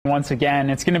Once again,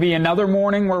 it's going to be another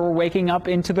morning where we're waking up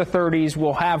into the 30s.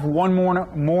 We'll have one more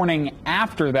morning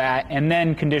after that, and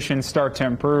then conditions start to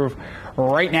improve.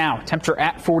 Right now, temperature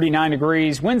at 49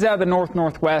 degrees, winds out of the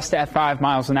north-northwest at 5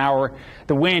 miles an hour.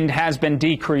 The wind has been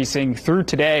decreasing through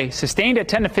today, sustained at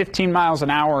 10 to 15 miles an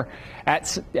hour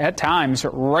at times.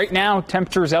 Right now,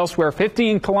 temperatures elsewhere, 50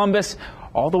 in Columbus,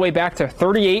 all the way back to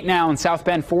 38 now in South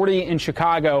Bend, 40 in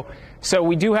Chicago. So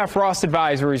we do have frost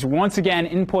advisories once again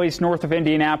in place north of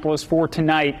Indianapolis for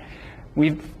tonight.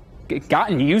 We've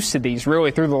gotten used to these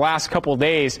really through the last couple of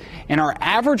days, and our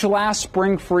average last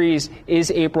spring freeze is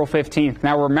April 15th.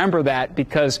 Now remember that,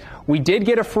 because we did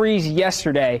get a freeze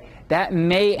yesterday. That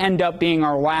may end up being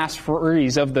our last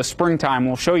freeze of the springtime.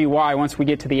 We'll show you why once we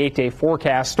get to the 8-day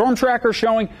forecast. Storm tracker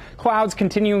showing clouds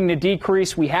continuing to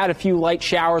decrease. We had a few light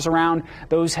showers around.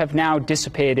 Those have now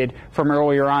dissipated from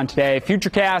earlier on today.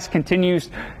 Futurecast continues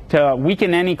to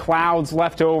weaken any clouds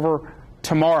left over.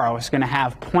 Tomorrow is going to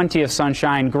have plenty of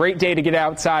sunshine. Great day to get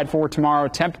outside for tomorrow.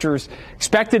 Temperatures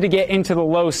expected to get into the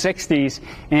low 60s.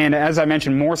 And as I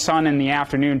mentioned, more sun in the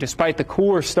afternoon despite the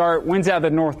cooler start. Winds out of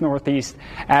the north-northeast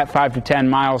at 5 to 10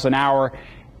 miles an hour.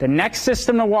 The next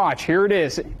system to watch, here it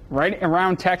is, right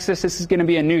around Texas. This is going to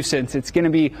be a nuisance. It's going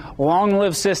to be a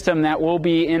long-lived system that will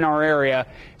be in our area.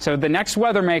 So the next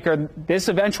weather maker, this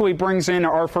eventually brings in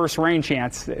our first rain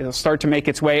chance. It'll start to make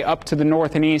its way up to the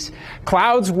north and east.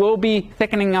 Clouds will be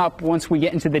thickening up once we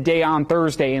get into the day on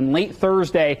Thursday. And late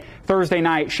Thursday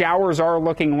night, showers are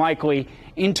looking likely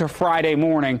into Friday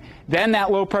morning. Then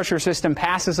that low pressure system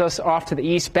passes us off to the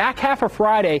east. Back half of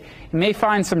Friday, you may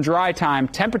find some dry time.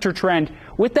 Temperature trend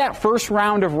with that first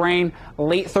round of rain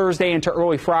late Thursday into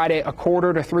early Friday, a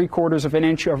quarter to 3/4 of an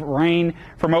inch of rain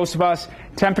for most of us.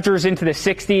 Temperatures into the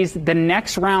 60s. The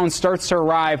next round starts to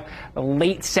arrive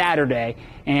late Saturday,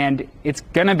 and it's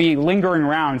going to be lingering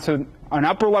around. So an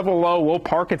upper level low will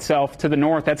park itself to the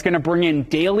north. That's going to bring in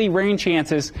daily rain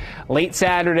chances late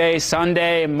Saturday,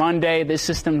 Sunday, Monday. This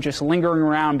system just lingering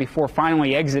around before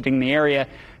finally exiting the area.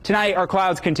 Tonight, our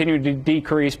clouds continue to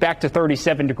decrease back to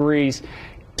 37 degrees.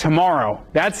 Tomorrow,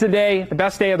 that's the day, the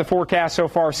best day of the forecast so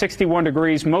far, 61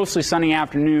 degrees, mostly sunny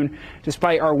afternoon,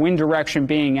 despite our wind direction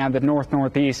being out of the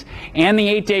north-northeast. And the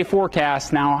 8-day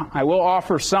forecast, now, I will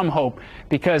offer some hope,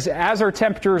 because as our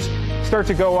temperatures start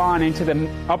to go on into the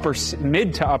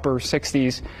mid to upper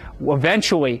 60s,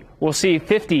 eventually we'll see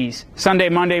 50s Sunday,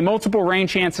 Monday, multiple rain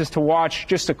chances to watch,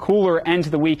 just a cooler end to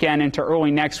the weekend into early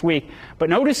next week. But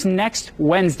notice next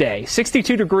Wednesday,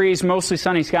 62 degrees, mostly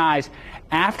sunny skies.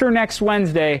 After next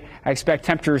Wednesday, I expect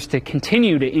temperatures to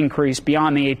continue to increase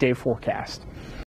beyond the 8-day forecast.